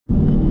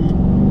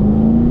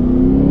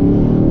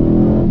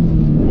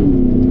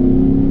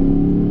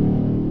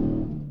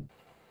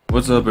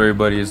What's up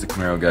everybody, it's the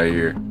Camaro guy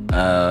here.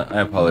 I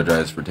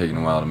apologize for taking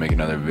a while to make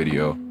another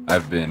video.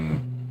 I've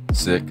been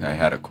sick, I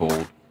had a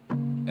cold,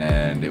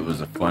 and it was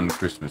a fun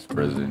Christmas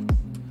present.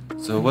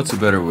 So what's a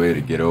better way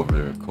to get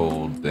over a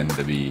cold than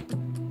to be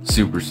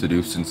super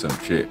seducing some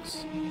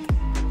chicks?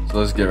 So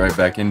let's get right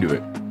back into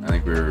it. I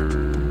think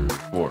we're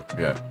 4,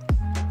 yeah.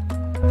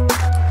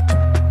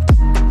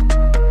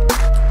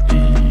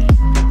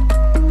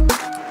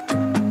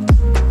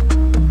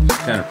 She's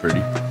kind of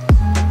pretty.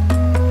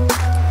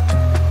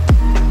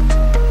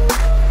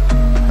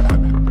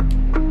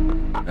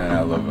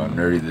 I love how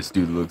nerdy this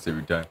dude looks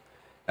every time.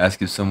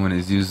 Ask if someone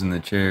is using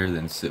the chair,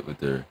 then sit with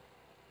her.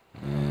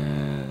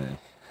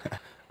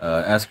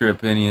 Ask her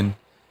opinion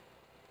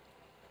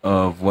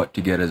of what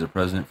to get as a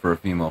present for a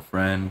female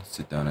friend.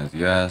 Sit down as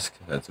you ask.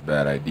 That's a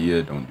bad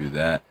idea. Don't do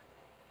that.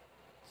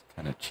 It's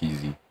kind of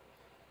cheesy.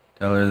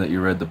 Tell her that you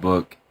read the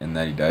book and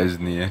that he dies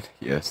in the end.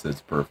 Yes,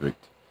 that's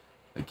perfect.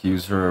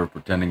 Accuse her of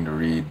pretending to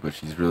read, but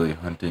she's really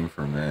hunting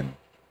for men.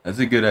 That's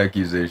a good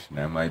accusation.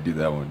 I might do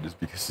that one just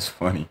because it's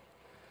funny.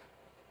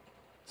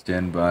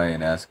 Stand by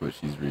and ask what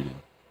she's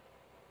reading.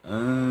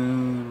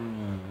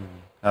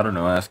 I don't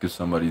know, ask if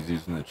somebody's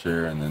using the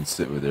chair and then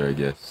sit with her, I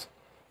guess.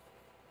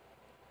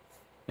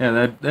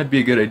 Yeah, that'd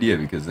be a good idea,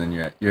 because then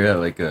you're at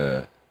like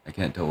a, I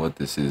can't tell what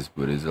this is,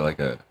 but is it like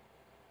a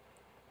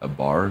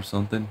bar or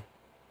something?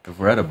 If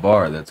we're at a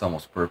bar, that's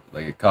almost perfect,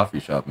 like a coffee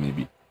shop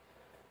maybe.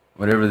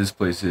 Whatever this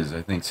place is,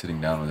 I think sitting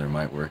down with her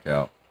might work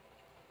out.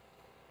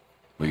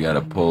 We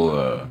gotta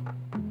pull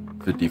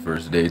 50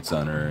 first dates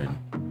on her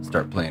and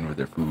start playing with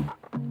her food.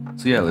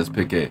 So yeah, let's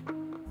pick A.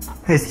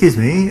 Hey, excuse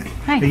me.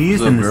 Hi. Are you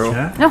using this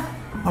chair? No.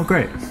 Oh,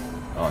 great.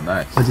 Oh,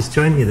 nice. I'll just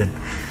join you then.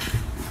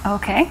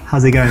 Okay.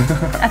 How's it going?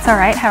 That's all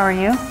right. How are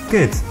you?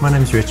 Good. My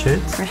name's Richard.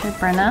 Richard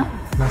Brenna.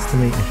 Nice to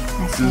meet you.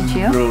 Nice to meet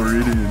you. Girl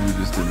reading and you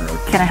just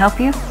interrupt. Can I help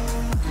you?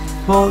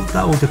 Well,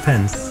 that all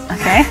depends.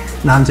 Okay.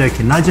 No, I'm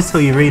joking. I just saw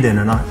you reading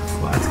and I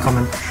thought I'd come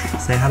and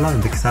say hello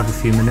because I have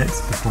a few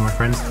minutes before my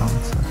friends come.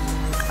 So.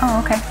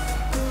 Oh, okay.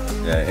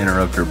 Yeah,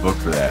 interrupt her book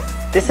for that.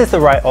 This is the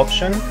right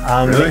option.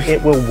 Really?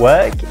 It will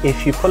work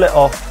if you pull it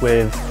off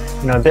with,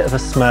 a bit of a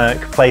smirk,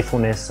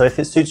 playfulness. So if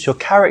it suits your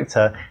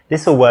character,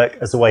 this will work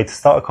as a way to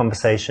start a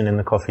conversation in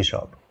the coffee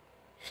shop.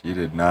 She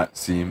did not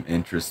seem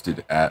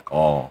interested at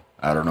all.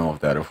 I don't know if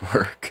that'll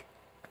work.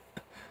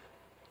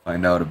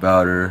 Find out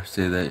about her,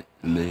 say that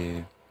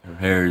her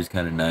hair is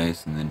kind of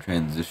nice, and then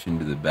transition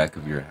to the back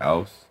of your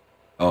house.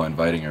 Oh,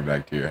 inviting her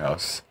back to your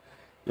house.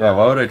 Yeah,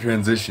 why would I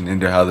transition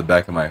into how the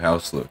back of my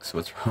house looks?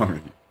 What's wrong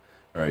with you?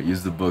 Alright,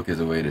 use the book as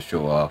a way to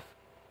show off.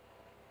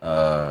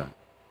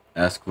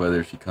 Ask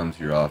whether she comes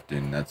here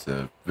often. That's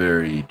a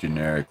very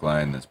generic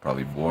line that's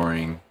probably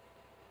boring.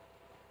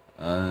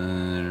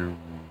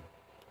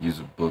 Use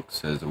a book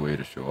as a way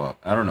to show off.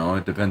 I don't know,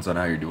 it depends on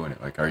how you're doing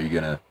it. Like, are you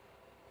gonna,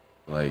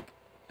 like,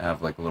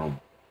 have, like, a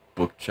little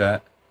book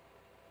chat?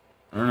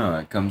 I don't know,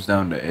 it comes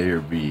down to A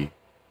or B.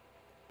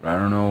 But I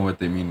don't know what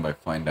they mean by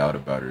find out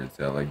about her. Is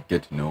that, like,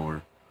 get to know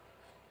her?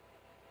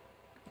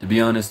 To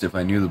be honest, if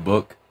I knew the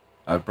book,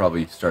 I'd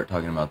probably start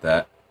talking about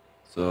that.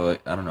 So,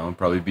 I don't know,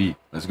 probably B.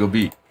 Let's go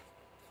B.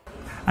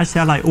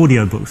 Actually, I like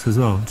audiobooks as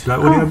well. Do you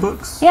like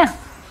audiobooks? Yeah.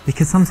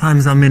 Because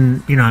sometimes I'm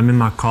in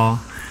my car,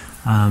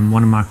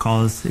 one of my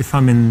cars. If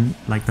I'm in,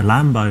 like, the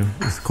Lambo,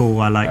 it's cool.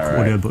 I like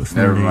audiobooks.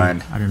 Never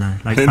mind. I don't know,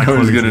 like I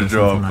know it's gonna or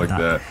draw something up like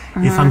that.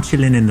 If I'm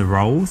chilling in the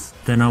Rolls,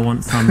 then I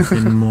want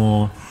something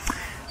more,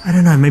 I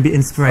don't know, maybe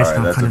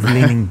inspirational, Right, kind of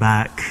leaning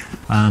back.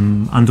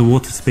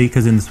 Underwater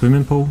speakers in the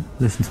swimming pool.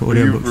 Listen to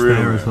audiobooks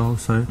there as well.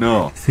 So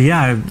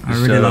yeah, I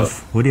really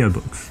love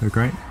audiobooks. They're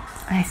great.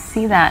 I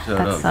see that.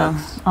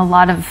 That's a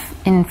lot of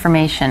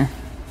information.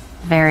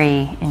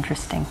 Very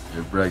interesting.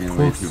 You're bragging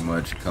way too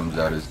much. Comes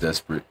out as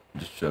desperate.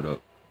 Just shut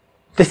up.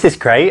 This is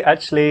great.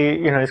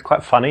 Actually, it's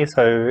quite funny.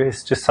 So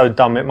it's just so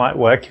dumb it might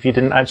work if you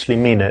didn't actually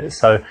mean it.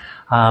 So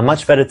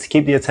much better to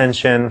keep the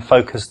attention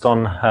focused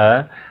on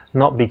her,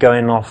 not be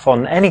going off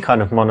on any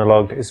kind of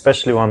monologue,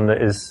 especially one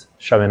that is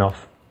showing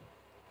off.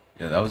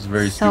 Yeah, that was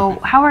very So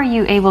stupid. how are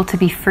you able to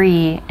be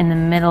free in the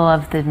middle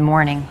of the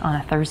morning on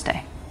a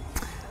Thursday?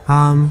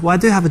 Well, I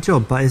do have a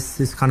job, but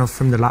it's kind of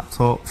from the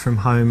laptop, from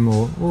home,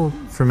 or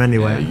from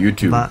anywhere. Yeah,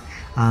 YouTube. But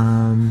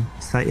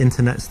it's like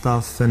internet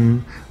stuff,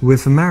 and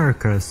with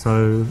America,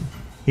 so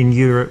in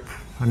Europe,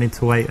 I need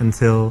to wait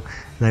until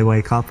they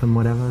wake up and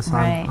whatever, so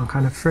I'm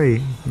kind of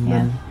free, and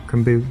then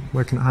can be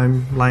working at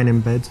home, lying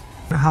in bed.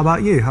 How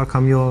about you? How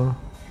come you're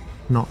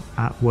not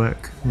at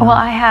work now?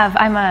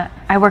 Well,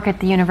 I work at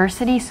the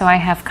university, so I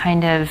have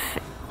kind of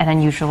an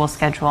unusual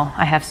schedule.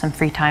 I have some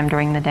free time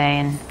during the day,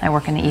 and I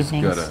work in the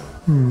evenings. Got a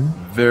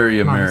very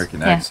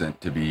American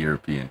accent to be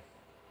European.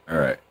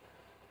 Alright.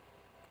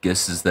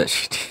 Guesses that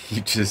she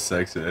teaches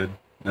sex ed?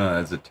 No,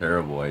 that's a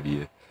terrible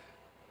idea.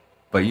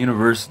 By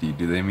university,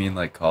 do they mean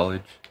like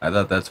college? I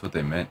thought that's what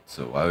they meant,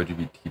 so why would you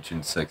be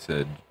teaching sex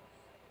ed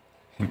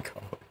in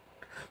college?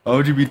 Why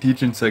would you be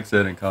teaching sex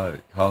ed in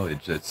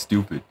college? That's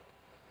stupid.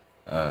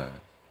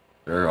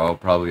 They're all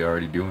probably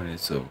already doing it,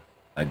 so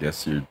I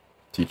guess you're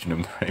teaching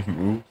them the right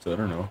moves. I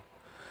don't know.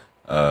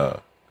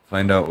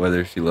 Find out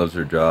whether she loves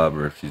her job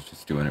or if she's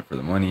just doing it for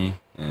the money,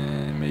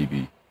 and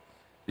maybe.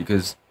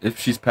 Because if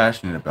she's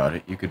passionate about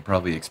it, you could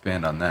probably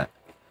expand on that.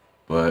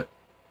 But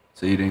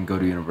say you didn't go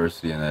to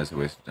university and that's a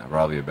waste of time.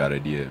 Probably a bad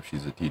idea if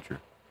she's a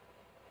teacher.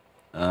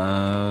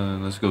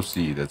 Let's go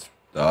see. That's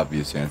the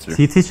obvious answer.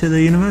 So you teach at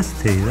the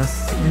university?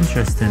 That's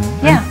interesting.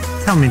 Yeah.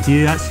 And tell me, do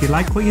you actually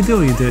like what you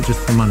do, or you do it just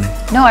for money?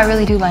 No, I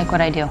really do like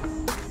what I do.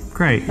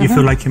 Great. You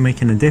feel like you're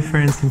making a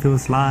difference in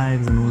people's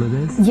lives and all of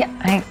this? Yeah,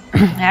 I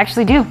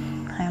actually do.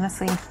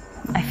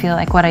 I feel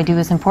like what I do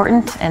is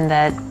important, and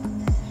that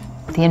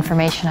the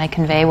information I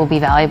convey will be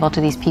valuable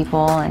to these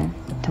people and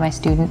to my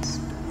students.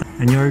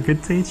 And you're a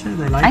good teacher?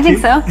 They like you? I think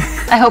so.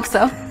 I hope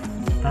so.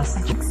 That's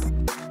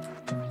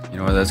You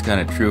know what, that's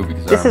kind of true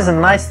because this is a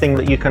nice thing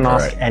that you can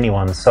ask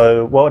anyone.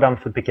 So well done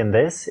for picking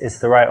this. It's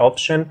the right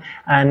option,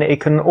 and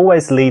it can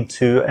always lead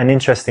to an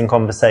interesting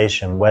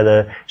conversation.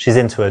 Whether she's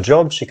into a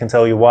job, she can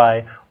tell you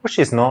why, or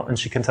she's not, and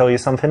she can tell you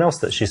something else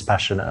that she's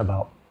passionate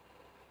about.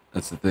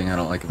 That's the thing I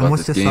don't like about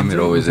this game. It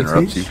always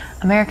interrupts you.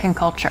 American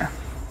culture.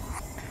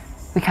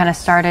 We kind of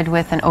started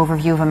with an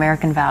overview of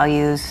American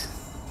values,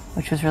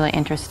 which was really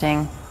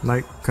interesting.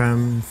 Like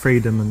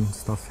freedom and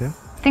stuff, yeah?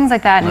 Things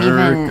like that, and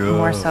even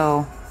more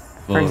so,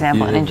 for Fuck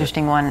example, an yeah.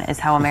 interesting one is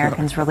how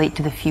Americans relate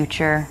to the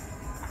future.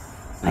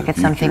 Like it's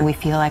something we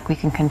feel like we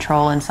can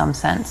control in some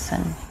sense.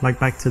 And Like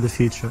Back to the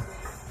Future.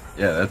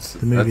 Yeah,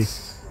 that's movie.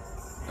 that's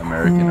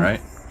American,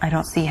 right? I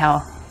don't see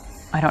how.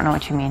 I don't know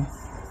what you mean.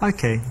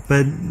 Okay,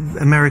 but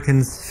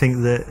Americans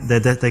think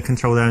that they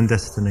control their own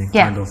destiny,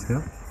 Yeah. kind of,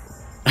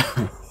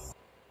 yeah?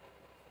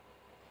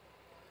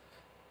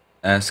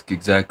 Ask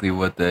exactly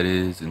what that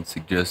is and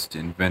suggest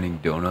inventing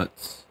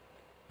donuts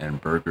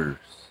and burgers.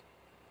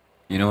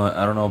 You know what?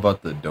 I don't know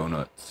about the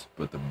donuts,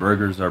 but the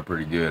burgers are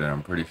pretty good, and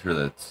I'm pretty sure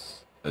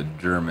that's a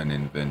German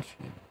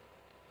invention.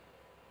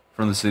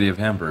 From the city of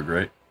Hamburg,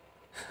 right?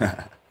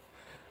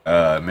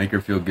 Make her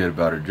feel good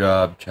about her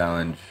job,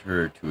 challenge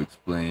her to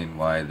explain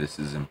why this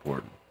is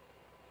important.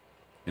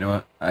 You know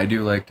what? I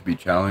do like to be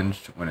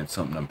challenged when it's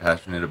something I'm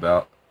passionate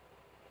about.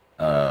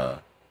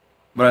 But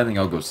I think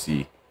I'll go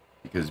C.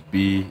 Because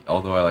B,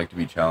 although I like to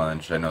be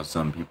challenged, I know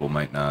some people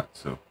might not,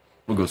 so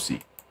we'll go C.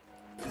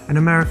 In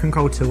American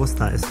culture, what's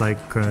that? It's like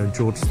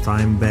George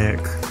Steinbeck,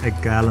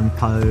 Edgar Allan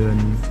Poe,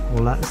 and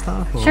all that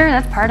stuff? Or? Sure,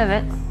 that's part of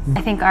it.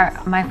 I think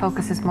my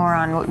focus is more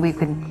on what we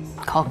could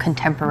call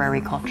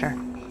contemporary culture.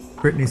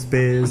 Britney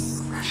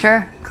Spears,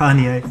 Sure,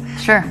 Kanye.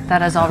 sure,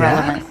 that is all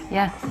relevant.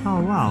 Yeah.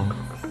 Oh, wow.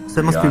 So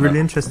it must be really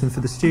interesting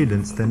for the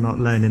students. They're not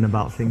learning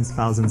about things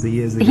thousands of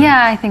years ago.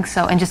 Yeah, I think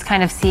so. And just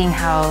kind of seeing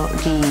how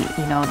the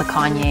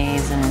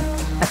Kanyes and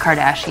the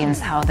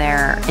Kardashians, how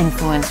their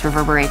influence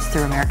reverberates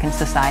through American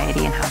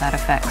society and how that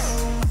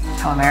affects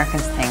how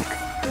Americans think.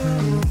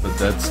 But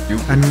that's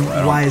stupid. And though.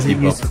 I why don't is it keep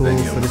up useful with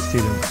any for of the it.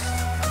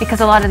 students?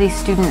 Because a lot of these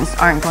students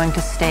aren't going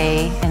to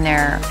stay in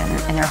their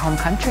home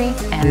country,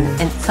 and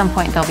at some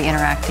point they'll be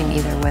interacting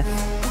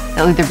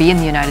they'll either be in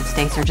the United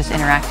States or just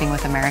interacting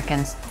with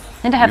Americans.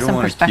 And to have some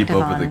perspective keep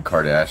up on with the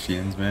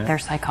Kardashians, man. their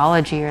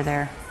psychology or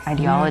their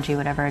ideology,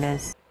 whatever it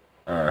is.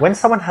 When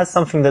someone has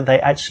something that they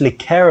actually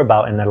care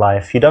about in their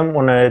life, you don't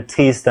want to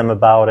tease them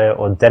about it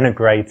or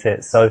denigrate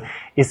it. So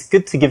it's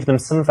good to give them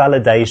some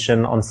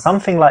validation on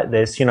something like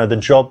this, the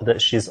job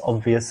that she's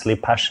obviously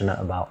passionate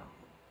about.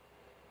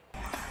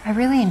 I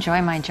really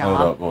enjoy my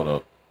job. Hold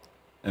up.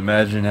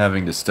 Imagine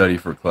having to study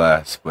for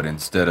class, but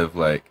instead of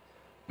like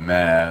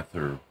math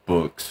or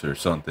books or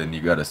something,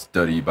 you gotta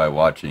study by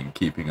watching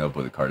Keeping Up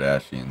with the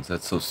Kardashians.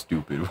 That's so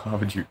stupid. Why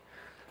would you?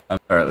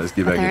 Alright, let's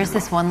get back into it. There's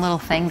this one little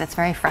thing that's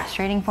very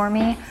frustrating for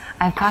me.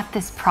 I've got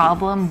this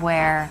problem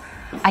where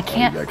I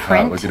can't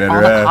print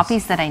all the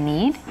copies that I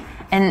need,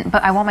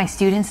 but I want my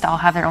students to all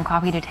have their own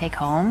copy to take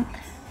home,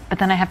 but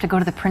then I have to go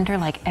to the printer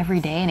like every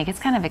day, and it gets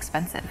kind of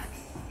expensive.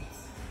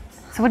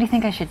 So what do you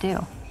think I should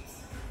do?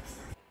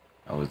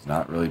 I was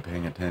not really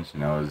paying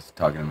attention. I was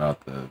talking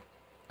about the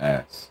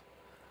ass.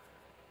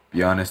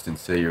 Be honest and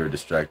say you're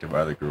distracted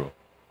by the girl.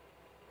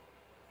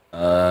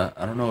 I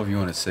don't know if you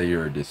want to say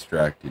you're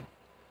distracted.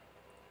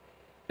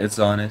 It's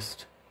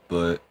honest,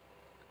 but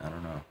I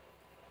don't know.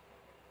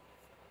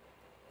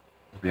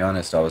 To be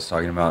honest, I was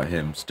talking about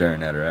him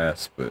staring at her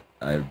ass, but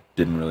I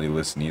didn't really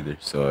listen either,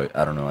 so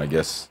I don't know. I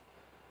guess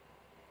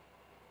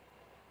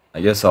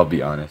I'll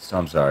be honest.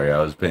 I'm sorry.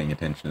 I was paying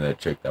attention to that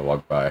chick that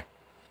walked by.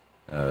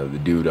 The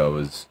dude I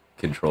was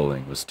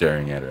controlling was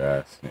staring at her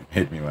ass, and it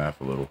made me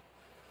laugh a little.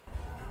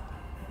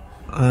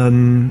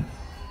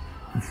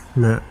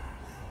 Look,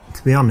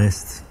 to be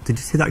honest, did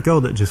you see that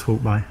girl that just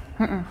walked by?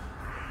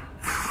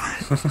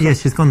 Yeah,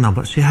 she's gone now,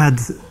 but she had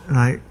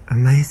like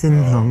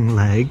amazing long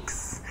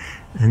legs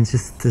and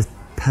just the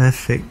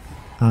perfect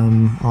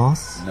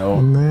arse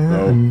on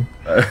there. And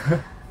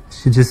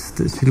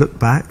she looked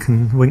back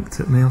and winked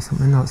at me or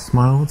something, like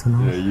smiled,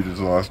 and Yeah, you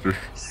just lost her.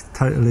 she's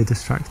totally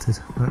distracted.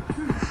 But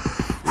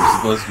You're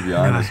supposed to be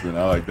honest, but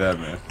not like that,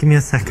 man. give me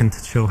a second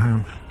to chill, hang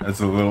on. That's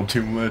a little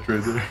too much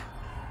right there.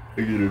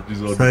 Look at her,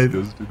 she's all So,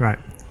 disgusted. right,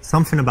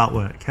 something about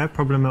work, yeah?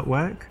 Problem at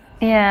work?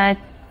 Yeah,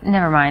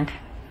 never mind.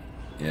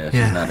 Yeah,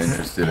 she's not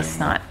interested It's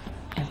anymore. not.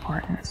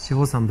 important? She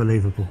was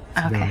unbelievable,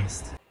 to be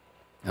honest.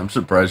 I'm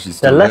surprised she's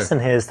still The there. lesson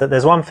here is that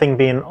there's one thing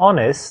being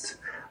honest,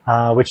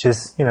 which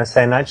is, you know,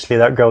 saying actually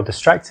that girl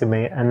distracted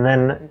me, and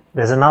then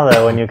there's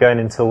another when you're going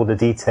into all the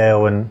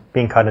detail and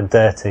being kind of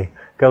dirty.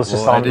 Girls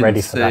just aren't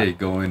ready for that. I didn't say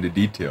go into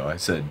detail. I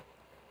said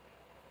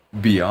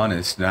be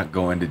honest, not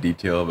go into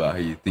detail about how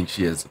you think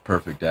she has the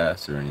perfect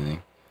ass or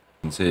anything.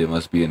 And say it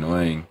must be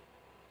annoying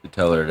to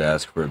tell her to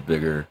ask for a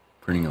bigger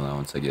printing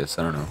allowance, I guess.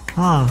 I don't know.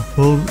 Ah,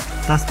 well,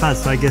 that's bad.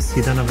 So I guess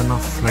you don't have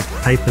enough like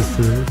papers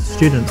for the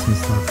students and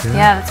stuff, yeah?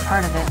 Yeah, that's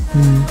part of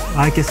it.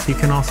 I guess you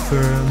can ask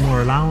for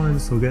more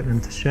allowance or get them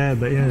to share,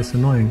 but yeah, it's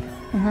annoying.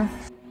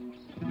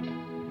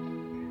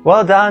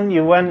 Well done,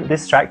 you weren't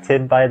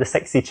distracted by the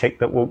sexy chick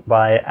that walked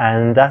by,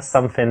 and that's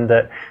something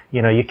that,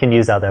 you know, you can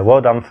use out there.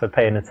 Well done for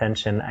paying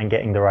attention and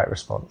getting the right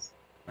response.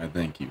 I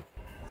thank you.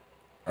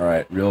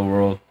 Alright, real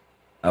world.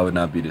 I would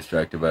not be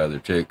distracted by other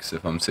chicks.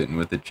 If I'm sitting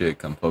with a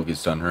chick, I'm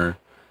focused on her.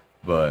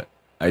 But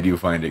I do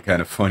find it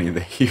kind of funny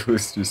that he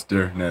was just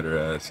staring at her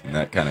ass, and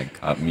that kind of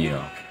caught me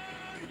off.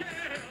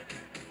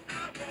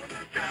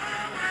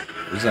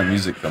 Where's that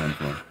music coming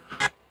from?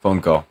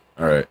 Phone call.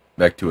 Alright,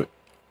 back to it.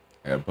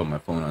 I gotta put my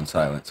phone on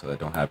silent so that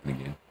don't happen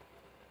again.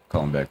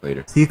 Call him back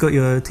later. So you got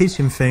your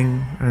teaching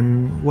thing,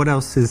 and what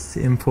else is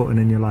important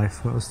in your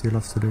life? What else do you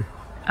love to do?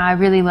 I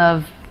really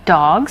love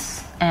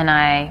dogs, and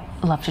I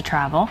love to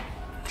travel.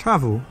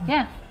 Travel?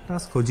 Yeah.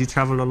 That's cool. Do you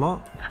travel a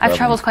lot? I've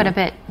traveled quite a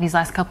bit these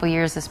last couple of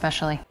years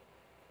especially.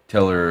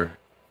 Tell her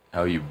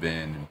how you've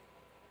been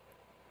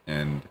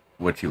and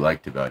what you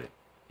liked about it.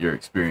 Your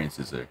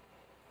experiences there.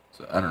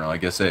 So, I don't know, I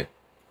guess I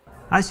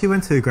actually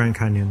went to the Grand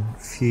Canyon a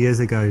few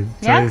years ago.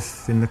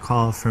 Drove in the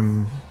car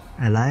from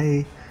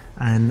LA,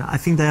 and I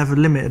think they have a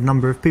limited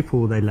number of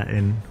people they let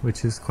in,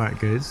 which is quite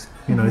good.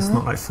 You know, it's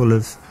not like full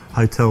of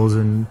hotels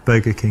and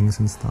Burger Kings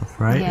and stuff,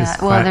 right? Yeah, it's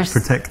quite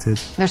protected.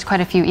 There's quite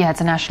a few. Yeah,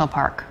 it's a national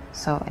park,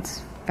 so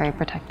it's very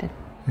protected.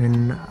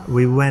 And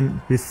we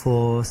went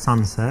before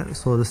sunset,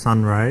 saw the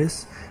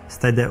sunrise,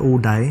 stayed there all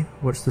day,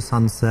 watched the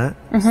sunset,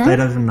 stayed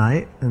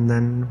overnight, and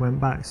then went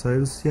back. So it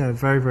was, yeah,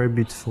 very, very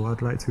beautiful.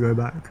 I'd like to go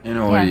back. You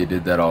know what, you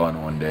did that all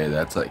in one day.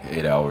 That's like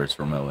 8 hours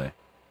from LA.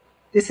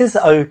 This is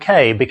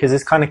okay because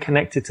it's kind of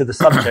connected to the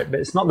subject, but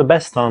it's not the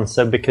best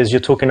answer because you're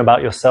talking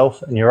about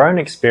yourself and your own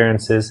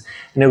experiences,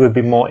 and it would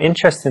be more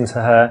interesting to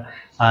her.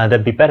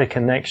 There'd be better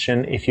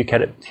connection if you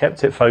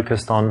kept it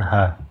focused on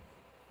her.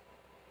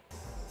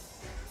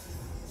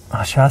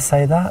 Oh, should I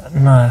say that?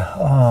 No.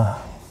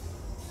 Oh.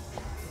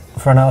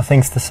 I've run out of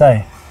things to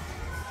say.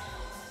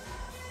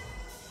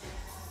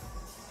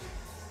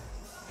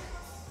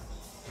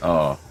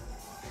 Oh.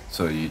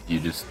 So you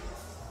just...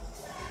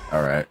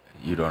 Alright.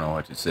 You don't know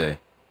what to say.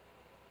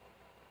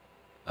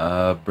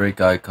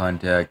 Break eye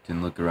contact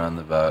and look around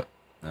the about.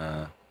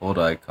 Hold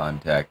eye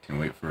contact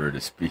and wait for her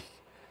to speak.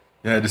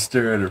 Yeah, just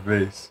stare at her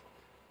face.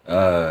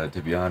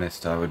 To be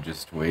honest, I would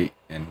just wait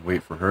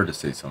for her to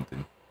say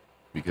something.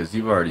 Because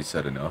you've already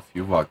said enough.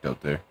 You've walked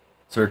out there.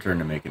 It's her turn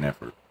to make an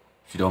effort.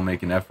 If she don't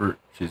make an effort,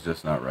 she's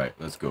just not right.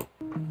 Let's go.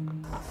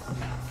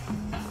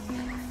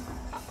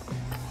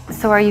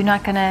 So are you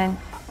not gonna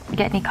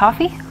get any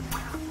coffee?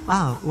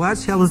 Ah, well,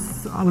 actually,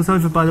 I was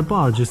over by the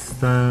bar just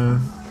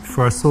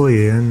before I saw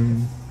you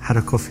and had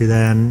a coffee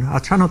there. And I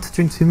try not to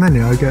drink too many.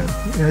 It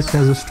actually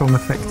has a strong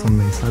effect on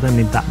me, so I don't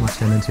need that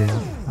much energy.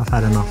 I've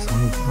had enough, so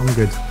I'm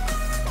good.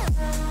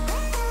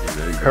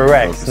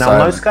 Correct. Now,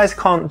 most guys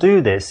can't do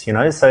this, you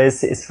know, so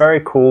it's very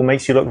cool,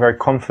 makes you look very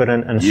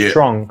confident and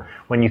strong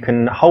when you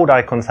can hold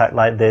eye contact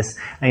like this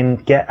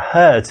and get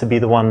her to be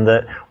the one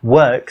that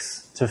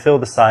works to fill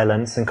the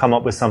silence and come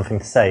up with something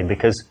to say,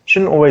 because it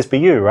shouldn't always be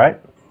you, right?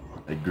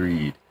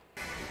 Agreed.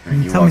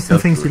 Tell me some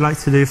things you like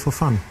to do for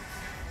fun.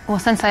 Well,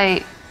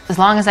 as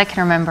long as I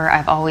can remember,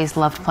 I've always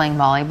loved playing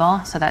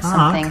volleyball, so that's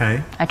something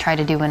I try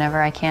to do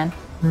whenever I can.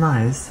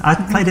 Nice. I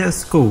played it at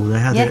school. They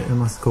had it in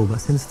my school, but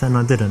since then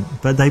I didn't.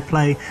 But I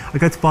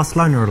go to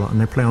Barcelona a lot and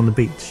they play on the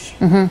beach.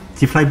 Do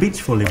you play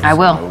beach volleyball? I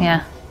will,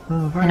 yeah.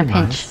 Oh, very in a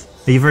nice.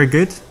 pinch. Are you very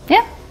good?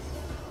 Yeah.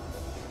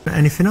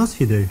 Anything else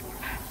you do?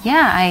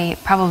 Yeah,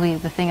 probably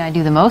the thing I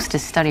do the most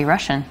is study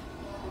Russian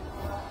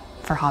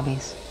for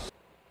hobbies.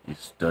 You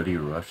study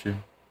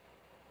Russian?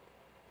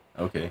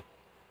 Okay.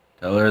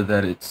 Tell her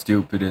that it's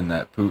stupid and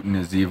that Putin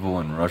is evil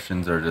and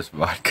Russians are just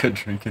vodka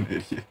drinking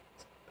idiots.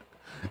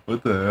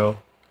 What the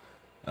hell?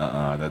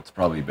 That's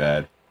probably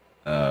bad.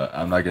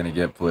 I'm not gonna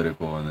get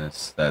political on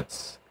this.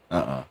 That's,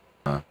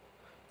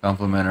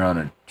 Compliment her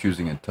on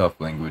choosing a tough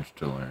language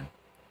to learn.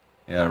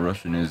 Yeah,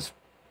 Russian is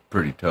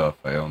pretty tough.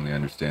 I only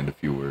understand a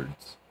few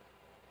words.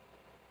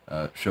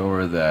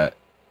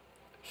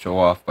 Show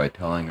off by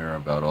telling her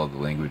about all the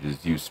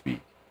languages you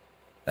speak.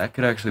 That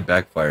could actually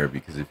backfire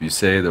because if you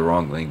say the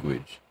wrong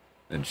language,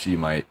 then she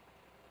might,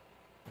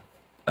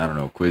 I don't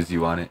know, quiz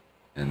you on it.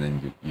 And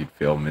then you'd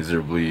fail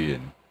miserably,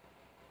 and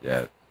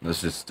yeah,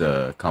 let's just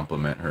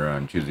compliment her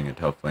on choosing a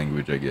tough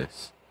language, I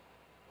guess.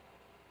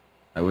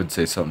 I would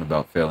say something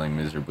about failing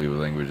miserably with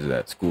languages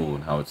at school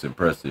and how it's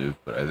impressive,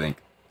 but I think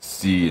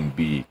C and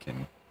B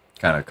can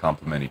kind of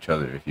complement each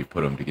other if you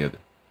put them together.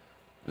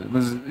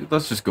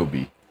 Let's just go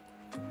B.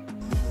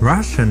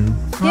 Russian?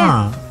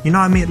 Yeah. You know,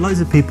 I meet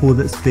loads of people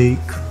that speak,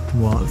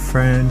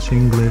 French,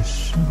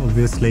 English,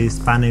 obviously,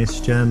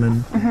 Spanish,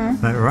 German.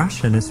 But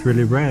Russian, it's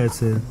really rare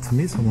to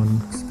meet someone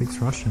who speaks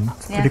Russian.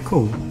 It's pretty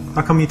cool.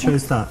 How come you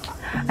chose that?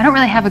 I don't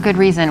really have a good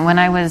reason. When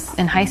I was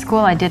in high school,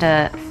 I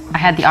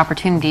had the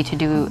opportunity to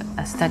do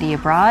a study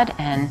abroad,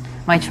 and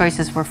my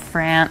choices were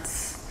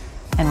France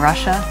and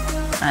Russia,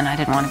 and I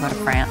didn't want to go to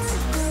France.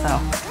 So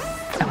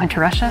I went to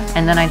Russia,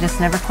 and then I just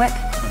never quit.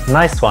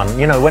 Nice one.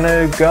 You know, when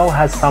a girl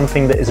has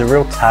something that is a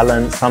real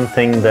talent,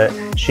 something that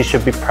she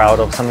should be proud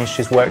of, something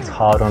she's worked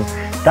hard on,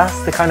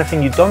 that's the kind of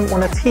thing you don't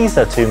want to tease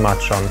her too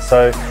much on.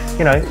 So,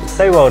 you know,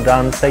 say well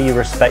done, say you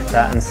respect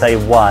that, and say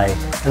why,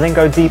 and then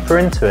go deeper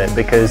into it,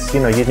 because, you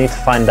know, you need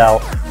to find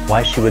out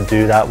why she would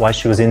do that, why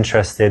she was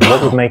interested,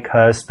 what would make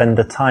her spend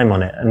the time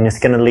on it, and it's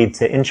going to lead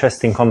to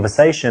interesting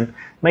conversation,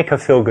 make her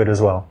feel good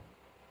as well.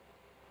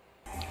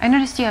 I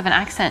noticed you have an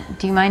accent.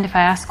 Do you mind if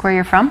I ask where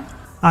you're from?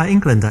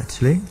 England,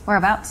 actually.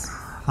 Whereabouts?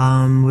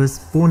 Was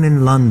born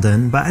in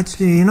London, but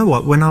actually, you know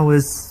what? When I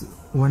was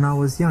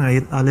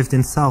young, I lived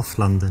in South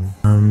London.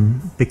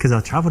 Because I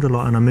travelled a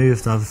lot and I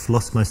moved, I've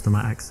lost most of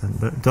my accent.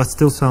 But do I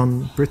still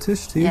sound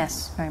British to you?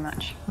 Yes, very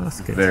much. Oh,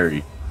 that's good.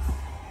 Very.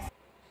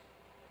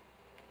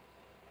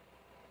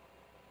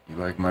 You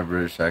like my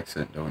British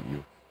accent, don't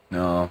you?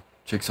 No,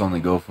 chicks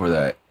only go for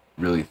that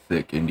really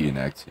thick Indian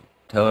accent.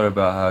 Tell her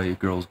about how you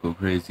girls go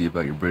crazy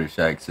about your British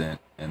accent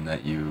and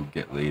that you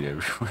get laid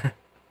everywhere.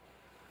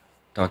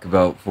 Talk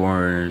about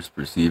foreigners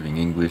perceiving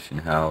English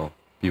and how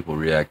people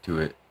react to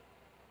it.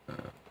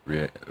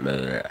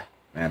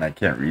 Man, I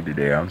can't read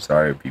today. I'm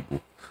sorry,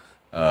 people.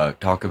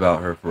 Talk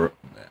about her for...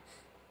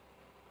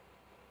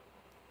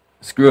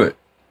 Screw it.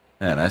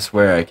 Man, I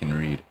swear I can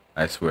read.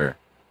 I swear.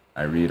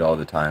 I read all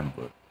the time,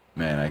 but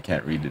man, I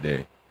can't read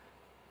today.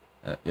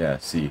 Yeah,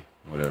 see,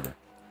 whatever.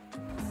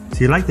 So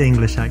you like the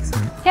English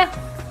accent? Yeah.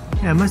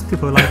 Yeah, most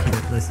people like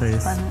it. They say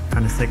it's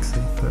kind of sexy,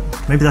 but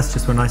maybe that's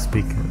just when I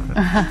speak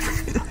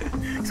it.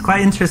 It's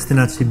quite interesting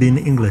actually being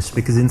English,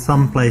 because in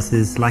some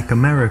places like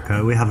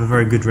America we have a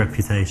very good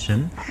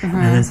reputation,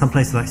 and in some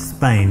places like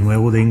Spain where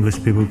all the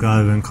English people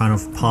go and kind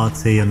of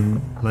party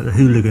and like the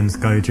hooligans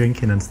go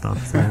drinking and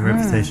stuff, so the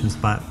reputation's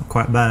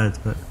quite bad.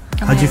 But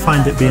how do you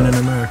find it being an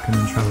American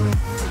and traveling?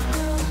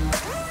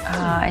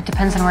 It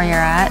depends on where you're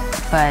at,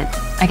 but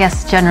I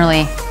guess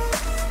generally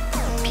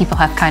people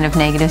have kind of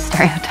negative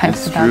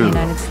stereotypes about the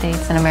United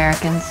States and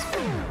Americans,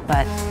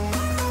 but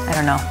I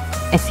don't know.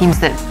 It seems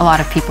that a lot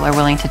of people are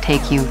willing to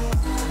take you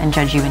and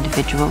judge you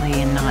individually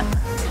and not...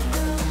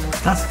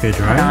 That's good,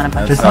 right?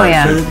 Oh,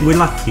 yeah. So we're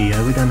lucky,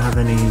 we don't have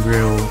any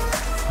real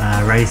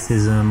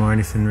racism or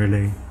anything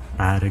really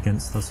bad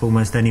against us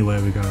almost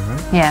anywhere we go,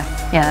 right? Yeah,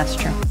 that's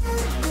true.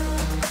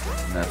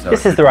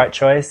 This is the right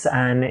choice,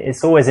 and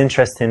it's always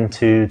interesting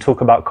to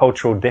talk about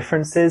cultural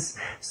differences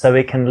so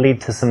it can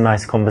lead to some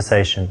nice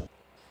conversation.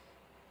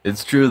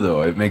 It's true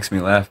though, it makes me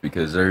laugh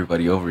because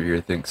everybody over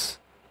here thinks,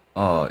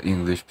 oh,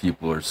 English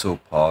people are so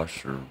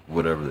posh or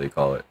whatever they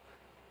call it.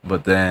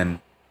 But then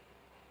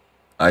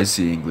I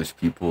see English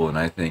people and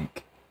I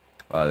think,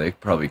 wow, they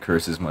probably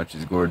curse as much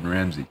as Gordon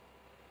Ramsay.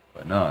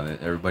 But no,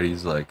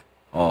 everybody's like,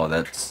 oh,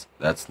 that's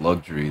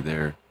luxury,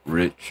 they're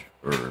rich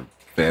or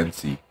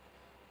fancy.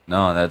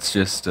 No, that's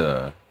just,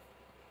 I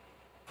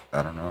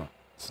don't know,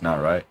 it's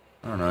not right.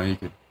 I don't know, you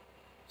could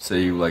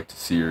say you like to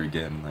see her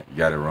again, like you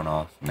gotta run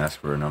off and ask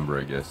for a number,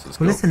 I guess. Let's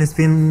go. Listen, it's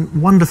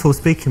been wonderful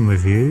speaking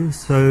with you,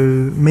 so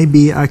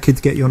maybe I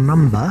could get your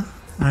number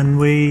and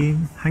we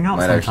hang out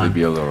sometime. Might actually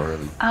be a little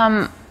early.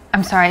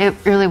 I'm sorry, it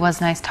really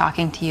was nice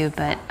talking to you,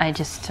 but I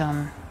just,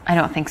 I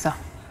don't think so.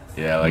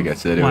 Yeah, like I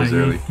said, it was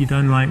early. You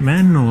don't like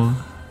men, or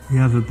you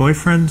have a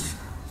boyfriend?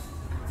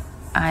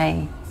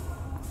 I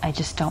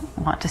just don't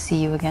want to see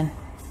you again.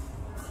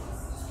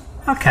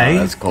 Okay,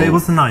 that's cool. But it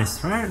was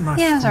nice, right? Nice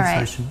yeah, it was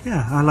conversation.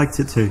 alright. Yeah, I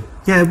liked it too.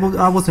 Yeah, well,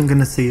 I wasn't going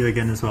to see you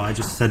again as well. I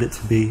just said it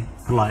to be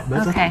polite.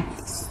 But okay.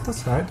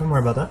 That's alright, don't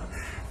worry about that.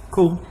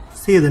 Cool.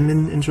 See you then.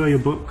 Enjoy your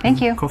book.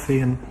 Thank you. Coffee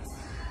and...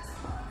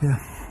 Yeah.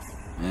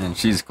 Man,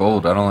 she's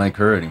cold. I don't like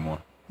her anymore.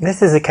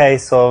 This is a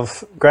case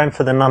of going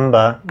for the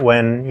number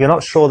when you're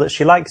not sure that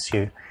she likes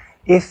you.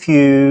 If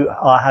you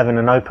are having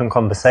an open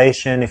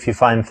conversation, if you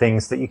find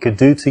things that you could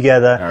do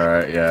together...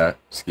 Alright, yeah,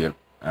 skip.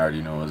 I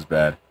already know it was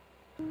bad.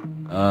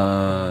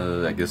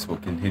 I guess we'll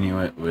continue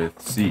it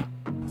with C.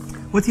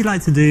 What do you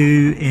like to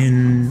do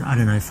in, I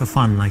don't know, for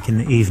fun, like in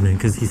the evening?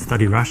 Because you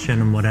study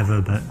Russian and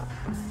whatever, but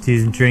do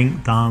you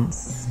drink,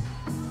 dance,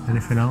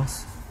 anything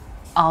else?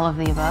 All of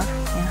the above,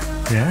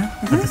 yeah. Yeah?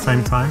 At the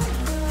same time?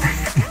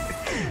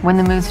 When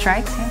the mood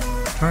strikes, yeah.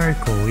 Very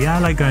cool. Yeah, I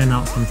like going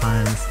out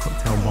sometimes,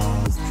 cocktail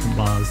bars, different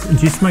bars.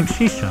 Do you smoke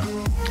shisha?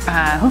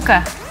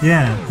 Hookah.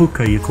 Yeah,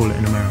 hookah you call it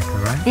in America,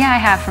 right? Yeah, I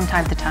have from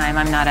time to time.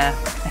 I'm not a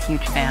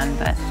huge fan,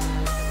 but...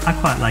 I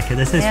quite like it.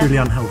 They say it's really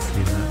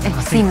unhealthy.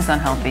 It seems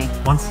unhealthy.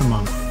 Once a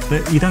month.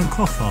 But you don't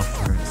cough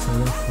after it, so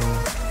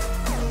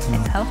therefore...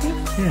 It's healthy?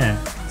 Yeah.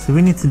 So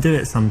we need to do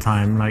it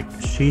sometime, like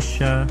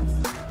shisha,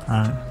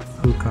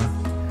 hookah,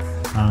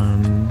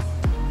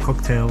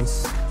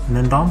 cocktails. and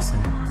then dancing.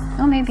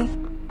 Oh, maybe.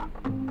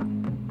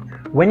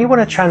 When you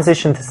want to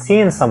transition to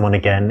seeing someone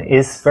again,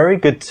 it's very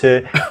good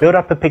to build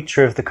up a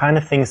picture of the kind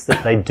of things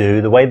that they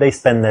do, the way they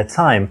spend their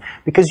time,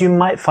 because you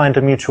might find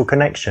a mutual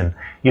connection.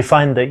 You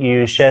find that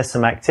you share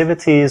some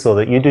activities, or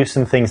that you do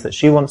some things that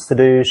she wants to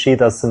do, she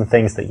does some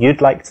things that you'd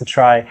like to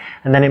try,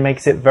 and then it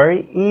makes it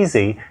very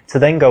easy to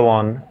then go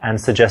on and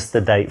suggest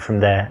the date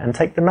from there and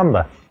take the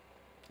number.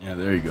 Yeah,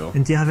 there you go.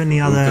 And do you have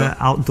any other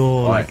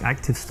outdoor, like,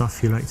 active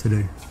stuff you like to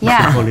do? Yeah.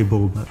 Not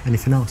volleyball, but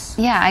anything else?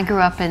 Yeah, I grew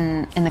up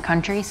in the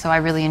country, so I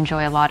really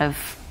enjoy a lot of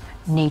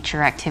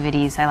nature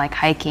activities. I like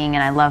hiking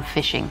and I love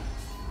fishing.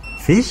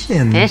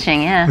 Fishing?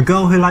 Fishing, yeah. A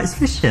girl who likes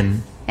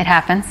fishing? It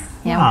happens,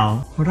 yeah.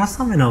 Wow. Well, that's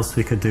something else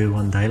we could do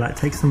one day, like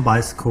take some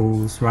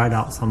bicycles, ride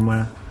out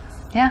somewhere.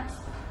 Yeah.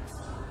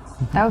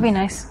 That would be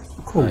nice.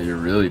 Cool. You're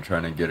really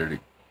trying to get her to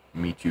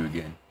meet you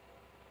again.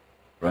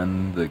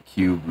 Run the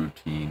cube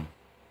routine.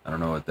 I don't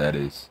know what that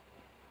is.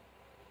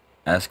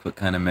 Ask what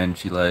kind of men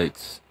she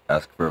likes.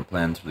 Ask for her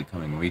plans for the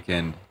coming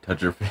weekend.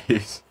 Touch her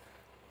face.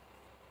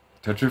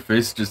 Touch her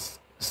face just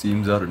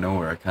seems out of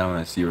nowhere. I kind of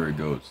want to see where it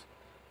goes.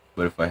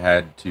 But if I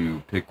had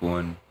to pick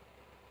one,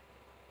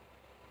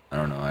 I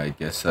don't know. I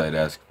guess I'd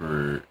ask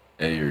for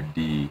A or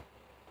D.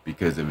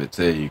 Because if it's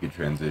A, you could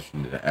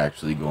transition to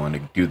actually going to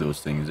do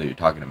those things that you're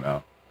talking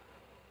about.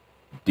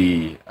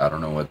 D, I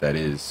don't know what that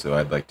is, so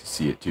I'd like to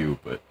see it too,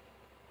 but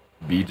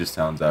B just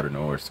sounds out of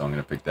nowhere, so I'm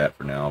going to pick that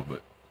for now,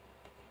 but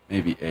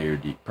maybe A or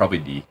D. Probably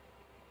D.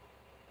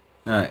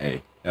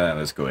 A.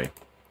 Let's go A.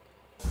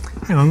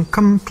 Hang on,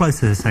 come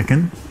closer a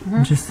second.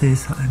 Just see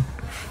something.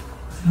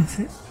 Let me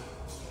see.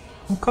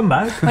 Well, come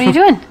back. What are you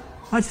doing?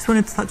 I just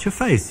wanted to touch your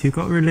face. You've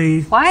got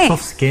really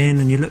soft skin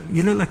and you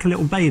look like a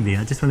little baby.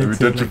 I just wanted to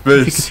touch your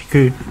face.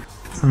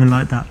 Something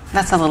like that.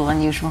 That's a little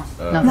unusual.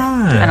 No, No.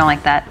 I don't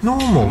like that.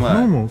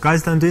 Normal.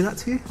 Guys don't do that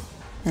to you?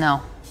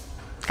 No.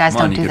 Guys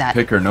Come on, don't do you that.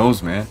 can pick her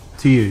nose, man.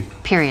 To you?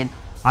 Period.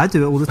 I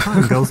do it all the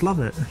time. Girls love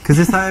it. Because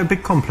it's like a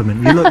big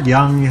compliment. You look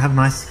young, you have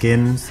nice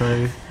skin,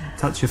 so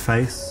touch your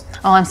face.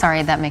 Oh, I'm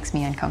sorry. That makes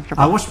me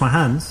uncomfortable. I wash my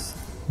hands.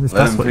 If Let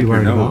that's him what pick you're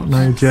worried your about.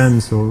 nose. No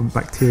germs or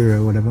bacteria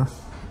or whatever.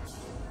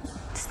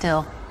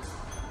 Still,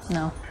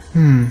 no.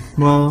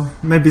 Well,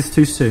 maybe it's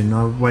too soon.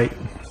 I'll wait.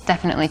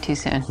 Definitely too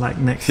soon. Like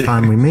next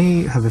time we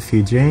meet, have a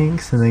few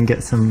drinks, and then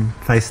get some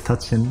face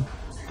touching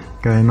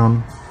going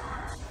on.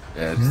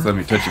 Yeah, just let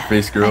me touch your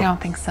face, girl. I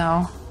don't think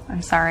so.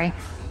 I'm sorry.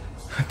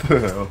 What the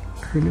hell?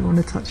 I really want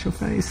to touch your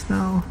face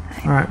now.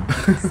 Alright.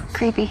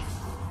 Creepy.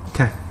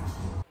 Okay.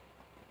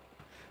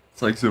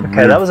 It's like some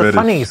Okay, that was fetish. a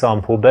funny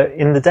example, but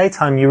in the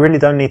daytime you really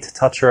don't need to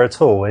touch her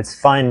at all. It's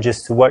fine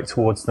just to work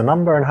towards the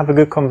number and have a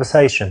good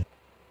conversation.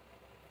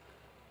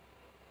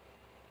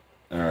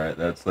 Alright,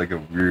 that's like a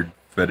weird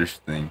fetish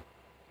thing.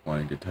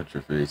 Wanting to touch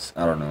her face.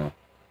 I don't know.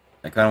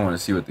 I kind of want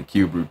to see what the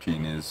cube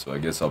routine is, so I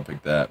guess I'll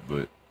pick that,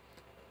 but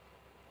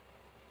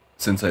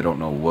since I don't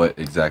know what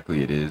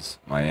exactly it is,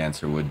 my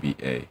answer would be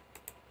A.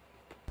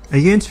 Are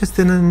you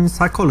interested in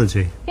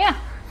psychology? Yeah.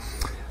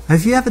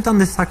 Have you ever done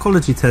this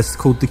psychology test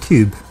called the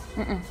Cube?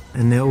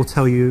 And it will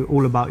tell you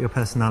all about your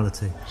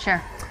personality. Sure.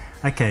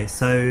 Okay,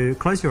 so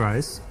close your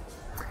eyes.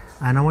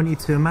 And I want you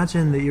to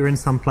imagine that you're in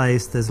some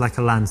place, there's like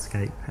a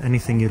landscape,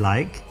 anything you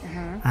like.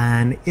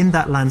 And in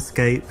that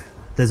landscape,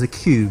 there's a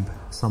cube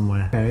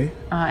somewhere. Okay.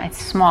 It's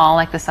small,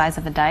 like the size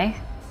of a die.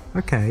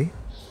 Okay,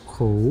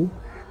 cool.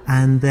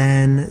 And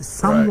then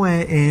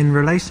somewhere in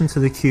relation to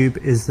the cube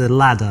is the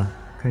ladder.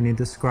 Can you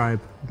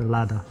describe the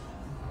ladder?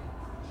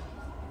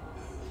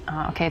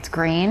 Okay, it's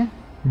green.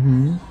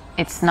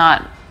 It's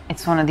not.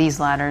 It's one of these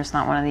ladders,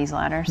 not one of these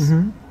ladders.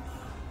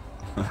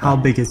 How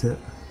big is it?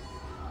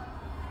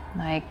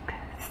 Like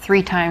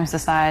 3 times the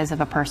size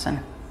of a person.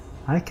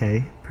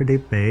 Okay, pretty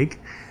big.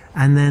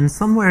 And then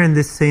somewhere in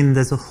this scene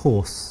there's a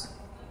horse.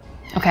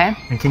 Okay.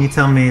 And can you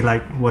tell me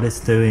like what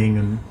it's doing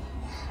and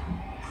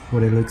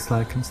what it looks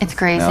like and stuff? It's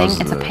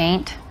grazing. It's a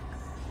paint.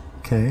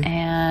 Okay.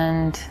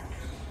 And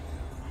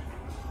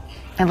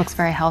it looks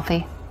very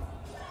healthy.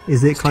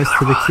 Is it close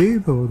to the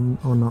cube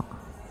or not?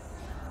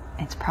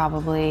 It's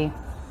probably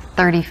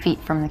 30 feet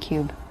from the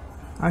cube.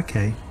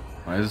 Okay.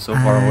 Why is it so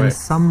far away? And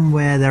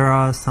somewhere there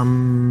are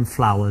some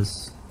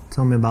flowers.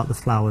 Tell me about the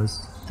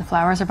flowers. The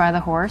flowers are by the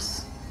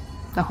horse.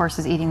 The horse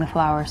is eating the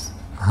flowers.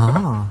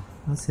 Ah,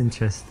 that's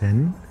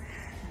interesting.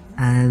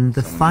 And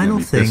the Someone's final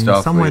gonna be pissed thing,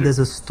 off somewhere later. there's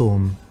a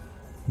storm.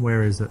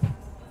 Where is it?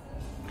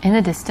 In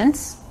the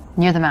distance,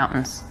 near the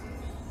mountains.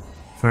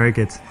 Very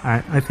good. All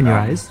right, open your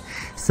eyes.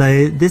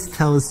 So this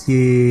tells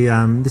you,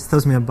 this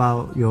tells me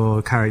about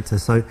your character.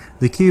 So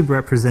the cube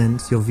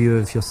represents your view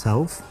of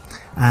yourself.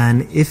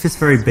 And if it's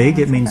very big,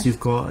 it means you've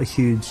got a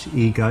huge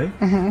ego.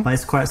 But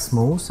it's quite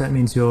small, so it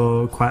means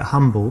you're quite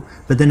humble.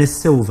 But then it's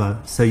silver,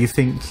 so you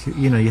think,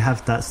 you know, you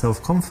have that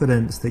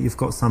self-confidence that you've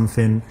got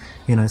something,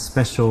 you know,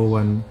 special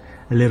and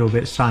a little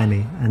bit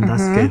shiny, and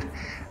that's good.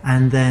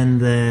 And then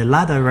the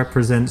ladder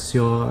represents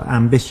your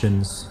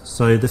ambitions.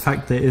 So the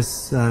fact that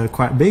it's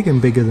quite big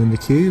and bigger than the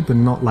cube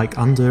and not like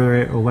under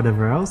it or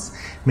whatever else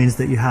means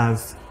that you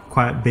have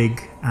quite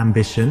big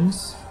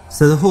ambitions.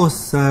 So the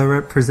horse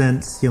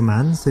represents your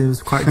man, so it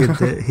was quite good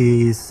that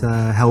he's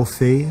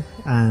healthy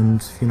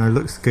and, you know,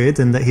 looks good,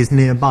 and that he's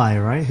nearby,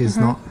 right? He's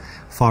not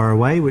far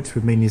away, which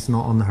would mean he's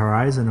not on the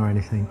horizon or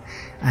anything.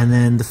 And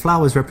then the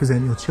flowers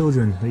represent your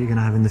children that you're going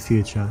to have in the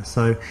future.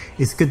 So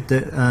it's good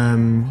that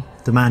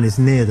the man is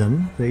near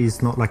them, that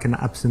he's not like an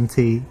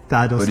absentee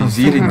dad or something, he's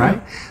eating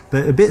right?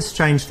 But a bit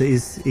strange that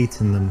he's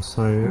eating them.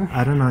 So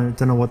I don't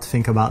know what to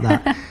think about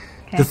that.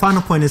 The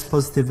final point is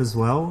positive as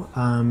well.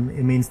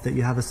 It means that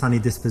you have a sunny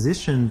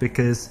disposition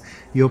because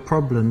your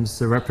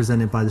problems are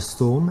represented by the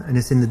storm, and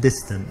it's in the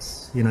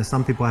distance. You know,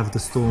 some people have the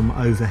storm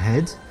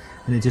overhead,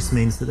 and it just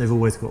means that they've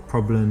always got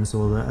problems,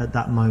 or that at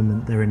that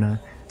moment they're in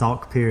a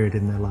dark period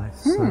in their life.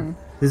 So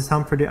does it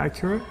sound pretty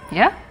accurate?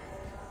 Yeah.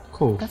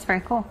 Cool. That's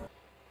very cool.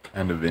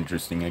 Kind of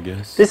interesting, I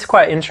guess. This is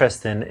quite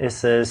interesting.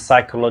 It's a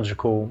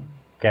psychological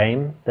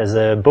game. There's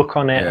a book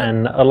on it,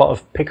 and a lot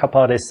of pickup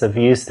artists have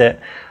used it.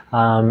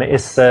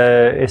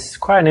 It's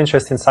quite an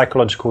interesting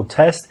psychological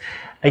test.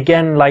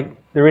 Again, like,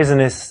 the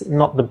reason it's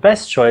not the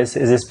best choice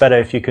is it's better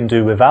if you can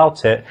do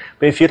without it.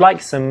 But if you'd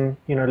like some,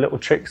 you know, little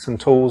tricks and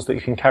tools that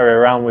you can carry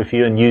around with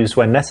you and use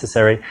when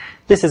necessary,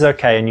 this is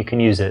okay and you can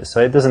use it.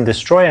 So it doesn't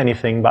destroy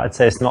anything, but I'd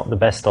say it's not the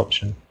best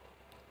option.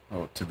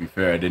 Oh, to be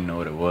fair, I didn't know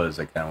what it was.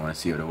 I kind of want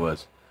to see what it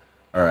was.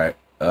 All right.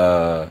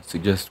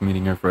 Suggest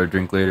meeting her for a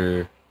drink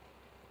later.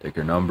 Take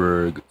her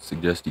number.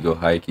 Suggest you go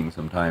hiking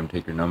sometime.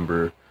 Take her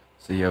number.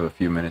 Say you have a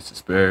few minutes to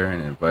spare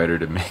and invite her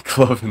to make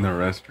love in the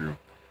restroom.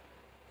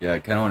 Yeah, I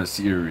kind of want to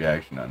see your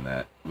reaction on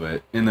that.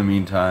 But in the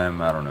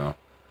meantime, I don't know.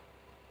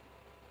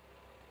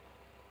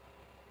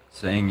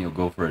 Saying you'll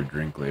go for a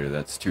drink later,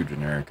 that's too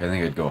generic. I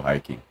think I'd go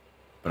hiking.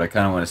 But I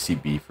kind of want to see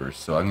B first.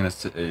 So I'm going to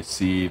say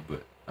C,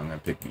 but I'm going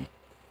to pick B.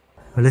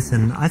 Well,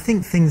 listen, I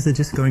think things are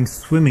just going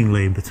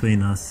swimmingly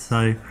between us.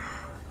 So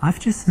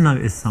I've just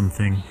noticed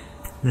something.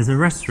 There's a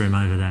restroom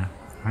over there,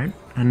 right?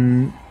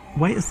 And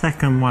wait a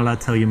second while I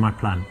tell you my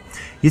plan.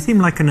 You seem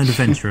like an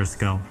adventurous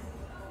girl.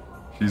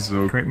 She's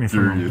so Correct me if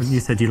I'm wrong. You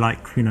said you like,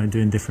 you know,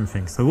 doing different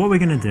things. So what we're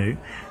going to do,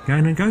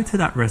 you're going to go to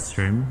that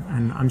restroom,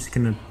 and I'm just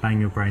going to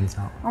bang your brains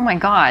out. Oh my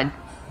God.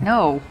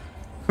 No.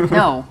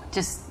 No.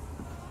 Just.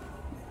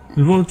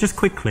 Well, just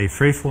quickly,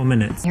 3-4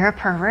 minutes. You're a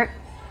pervert,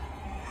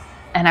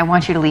 and I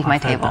want you to leave my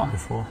I've heard table. that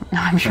before. No,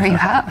 I'm sure you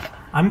have.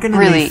 I'm going to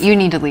Really, leave. you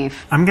need to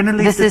leave. I'm going to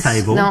leave the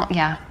table. No,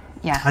 yeah.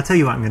 I tell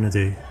you what I'm going to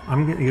do.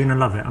 You're going to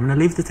love it. I'm going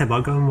to leave the table.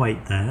 I'll go and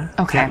wait there.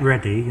 Okay. Get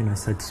ready, you know,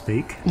 so to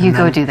speak. You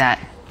go do that.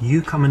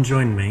 You come and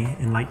join me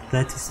in like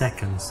 30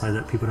 seconds so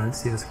that people don't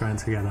see us going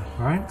together.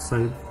 All right?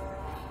 So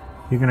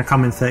you're going to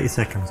come in 30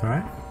 seconds, all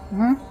right?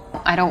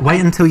 I don't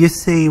Wait until you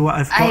see what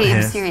I've got here. I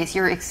am serious.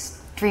 You're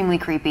extremely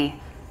creepy.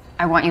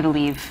 I want you to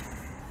leave.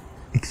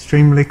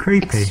 Extremely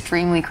creepy.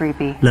 Extremely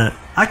creepy. Look,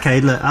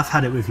 I've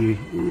had it with you.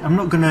 I'm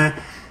not going to...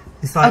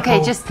 It's like, okay,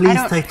 oh, just please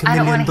take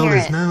 $1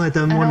 million. No, I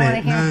don't want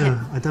it.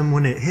 No, I don't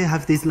want it. Here,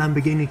 have these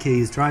Lamborghini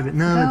keys. Drive it.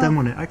 No, I don't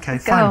want it. Okay,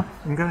 fine.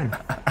 I'm going.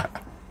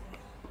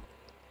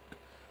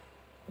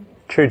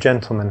 True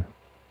gentleman.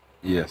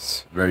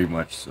 Yes, very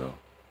much so.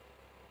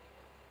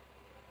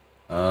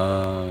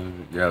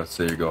 Yeah, let's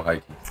say you go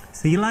hiking.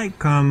 So you like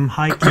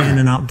hiking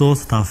and outdoor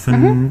stuff,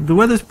 and the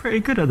weather's pretty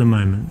good at the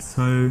moment.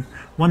 So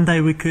one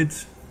day we could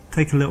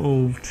take a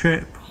little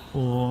trip,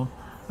 or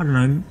I don't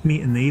know,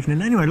 meet in the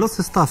evening. Anyway, lots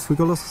of stuff. We've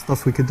got lots of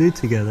stuff we could do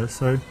together.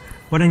 So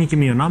why don't you give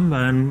me your number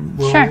and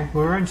we'll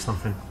arrange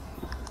something.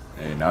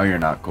 Hey, now you're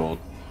not cold.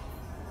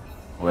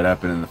 What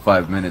happened in the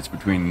 5 minutes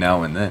between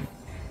now and then?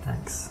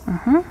 Thanks.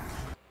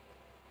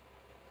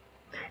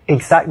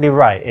 Exactly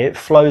right. It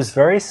flows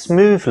very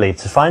smoothly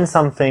to find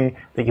something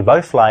that you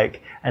both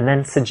like and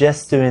then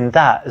suggest doing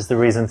that as the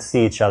reason to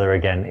see each other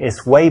again.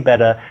 It's way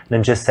better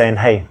than just saying,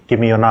 hey, give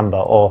me your number,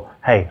 or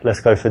hey, let's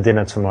go for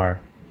dinner tomorrow.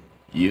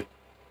 Yep.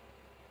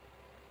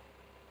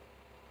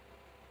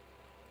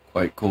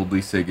 Quite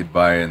coldly say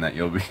goodbye and that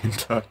you'll be in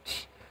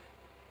touch.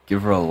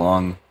 Give her a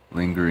long,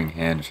 lingering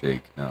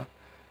handshake. No.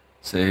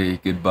 Say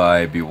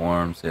goodbye, be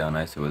warm, say how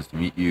nice it was to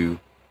meet you.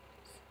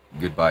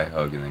 Goodbye,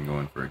 hug, and then go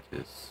in for a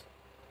kiss.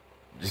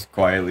 Just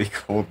quietly,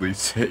 coldly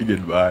say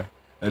goodbye.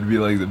 That'd be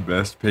like the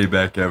best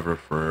payback ever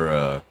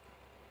for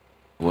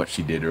what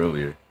she did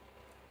earlier.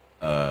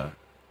 I'm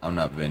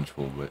not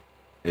vengeful, but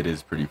it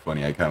is pretty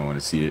funny. I kind of want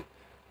to see it.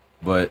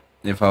 But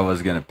if I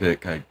was going to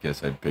pick, I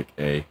guess I'd pick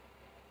A.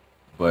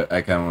 But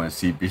I kind of want to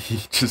see B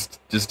just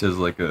as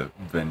like a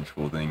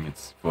vengeful thing.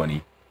 It's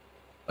funny.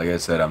 Like I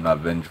said, I'm not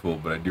vengeful,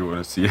 but I do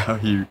want to see how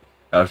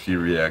she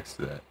reacts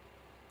to that.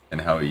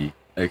 And how he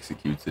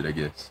executes it, I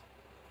guess.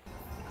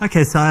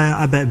 Okay, so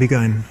I better be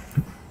going.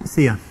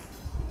 See ya.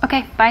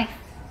 Okay, bye.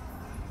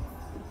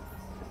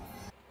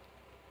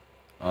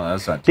 Oh,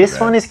 that's not too This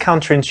bad. one is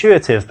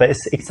counterintuitive, but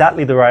it's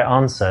exactly the right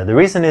answer. The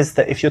reason is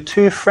that if you're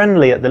too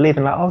friendly at the leave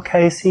and like,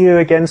 okay, see you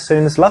again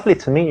soon, it's lovely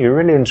to meet you,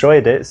 really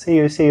enjoyed it, see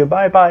you,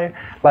 bye bye,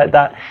 like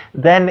that,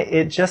 then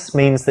it just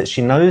means that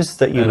she knows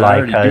that you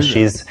like her,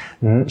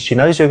 she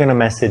knows you're going to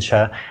message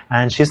her,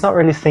 and she's not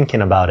really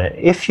thinking about it.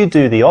 If you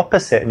do the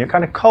opposite and you're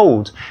kind of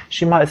cold,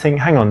 she might think,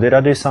 hang on, did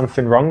I do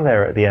something wrong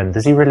there at the end?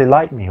 Does he really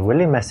like me? Will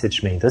he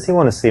message me? Does he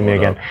want to see me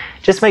again?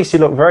 Just makes you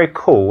look very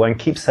cool and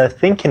keeps her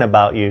thinking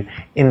about you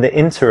in the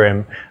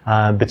interim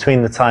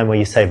between the time where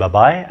you say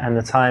bye-bye and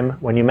the time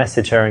when you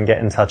message her and get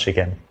in touch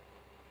again.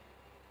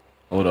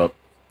 Hold up.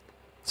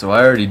 So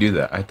I already do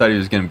that. I thought he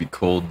was going to be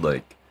cold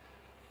like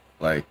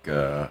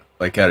at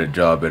a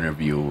job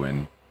interview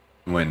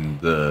when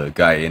the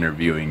guy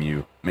interviewing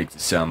you makes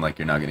it sound like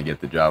you're not going to get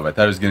the job. I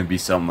thought it was going to be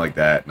something like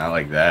that. Not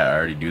like that. I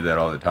already do that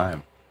all the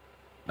time.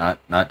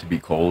 Not to be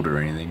cold or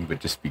anything, but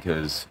just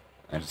because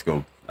I just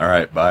go, all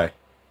right, bye.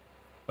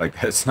 Like,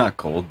 that's not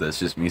cold. That's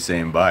just me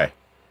saying bye.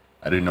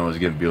 I didn't know it was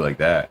going to be like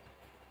that.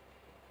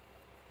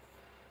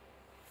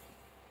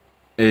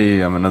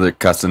 Hey, I'm another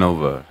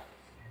Casanova.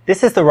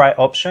 This is the right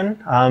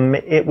option.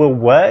 It will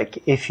work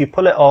if you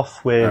pull it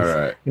off with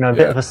a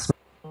bit of a...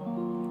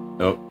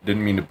 Oh,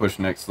 didn't mean to push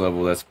next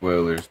level. That's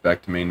spoilers.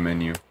 Back to main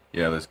menu.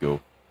 Yeah, let's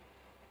go.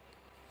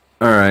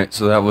 Alright,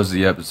 so that was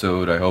the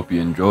episode. I hope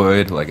you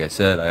enjoyed. Like I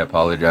said, I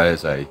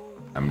apologize.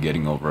 I'm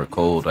getting over a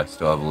cold. I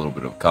still have a little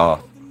bit of a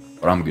cough,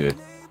 but I'm good.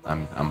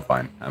 I'm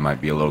fine. I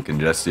might be a little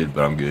congested,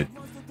 but I'm good.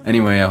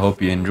 Anyway, I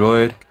hope you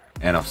enjoyed,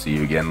 and I'll see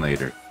you again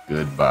later.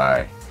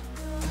 Goodbye.